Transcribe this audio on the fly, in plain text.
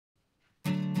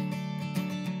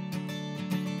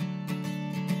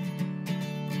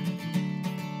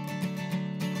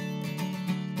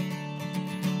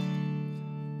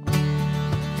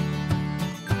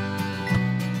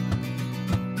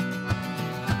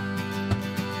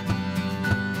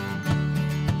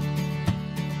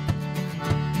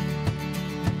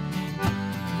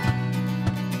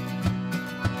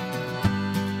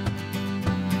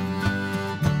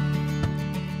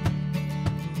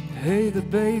that,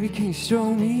 baby, can you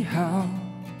show me how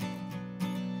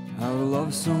to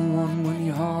love someone when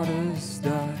your heart has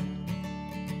died?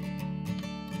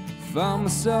 Found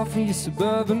myself in your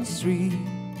suburban street,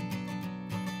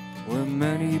 where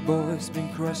many boys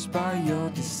been crushed by your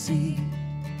deceit.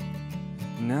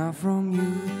 Now from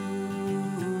you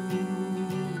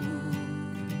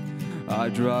I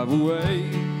drive away,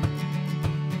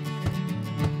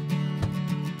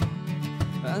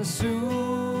 and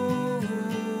soon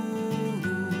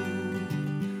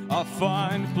I'll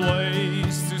find a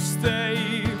place to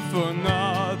stay for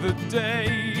another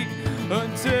day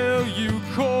until you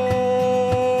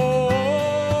call.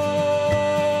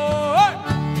 Hey!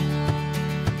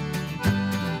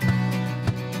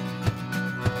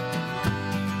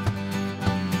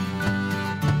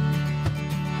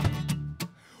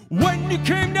 When you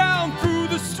came down through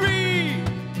the street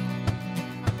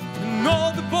and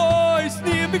all the boys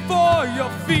kneel before your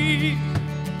feet,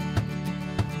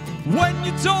 when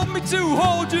you told me to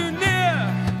hold you near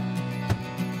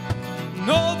and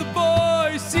all the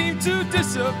boys seemed to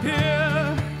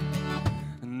disappear,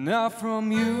 and now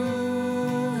from you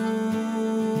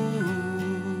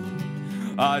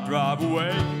I drive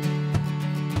away,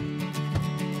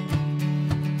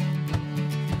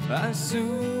 and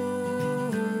soon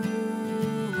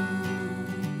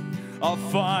I'll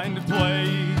find a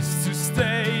place to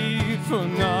stay for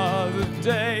another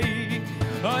day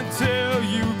until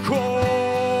you call.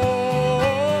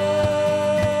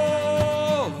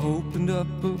 Opened up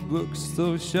a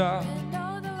bookstore shop, and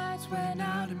all the lights went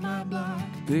out in my block.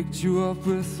 picked you up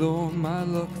with all my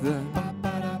luck then.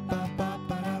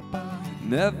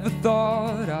 Never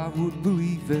thought I would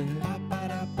believe it,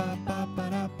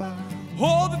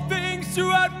 all the things you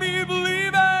had me believing.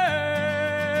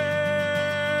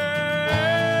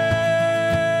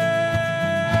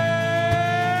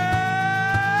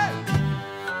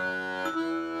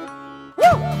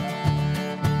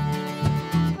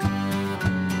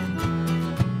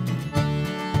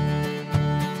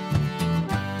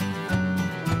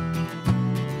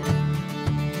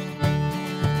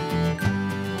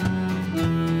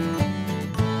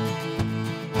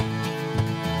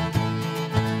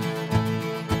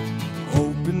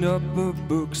 Opened up a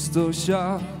bookstore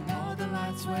shop, And all the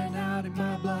lights went out in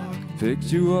my block.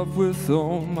 picked you up with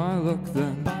all my luck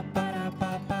then.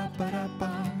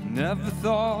 Never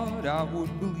thought I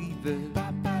would believe it,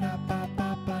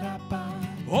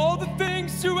 all the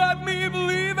things you had me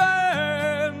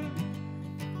believing.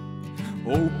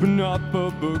 Open up a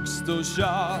bookstore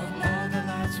shop, And all the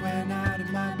lights went out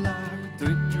in my block.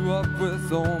 picked you up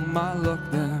with all my luck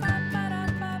then.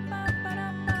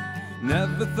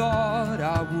 Never thought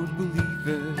I would believe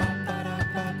it,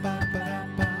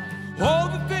 all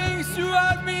the things you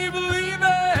had me believing.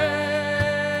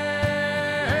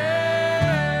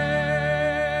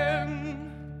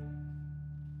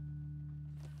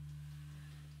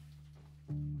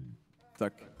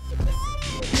 Tack.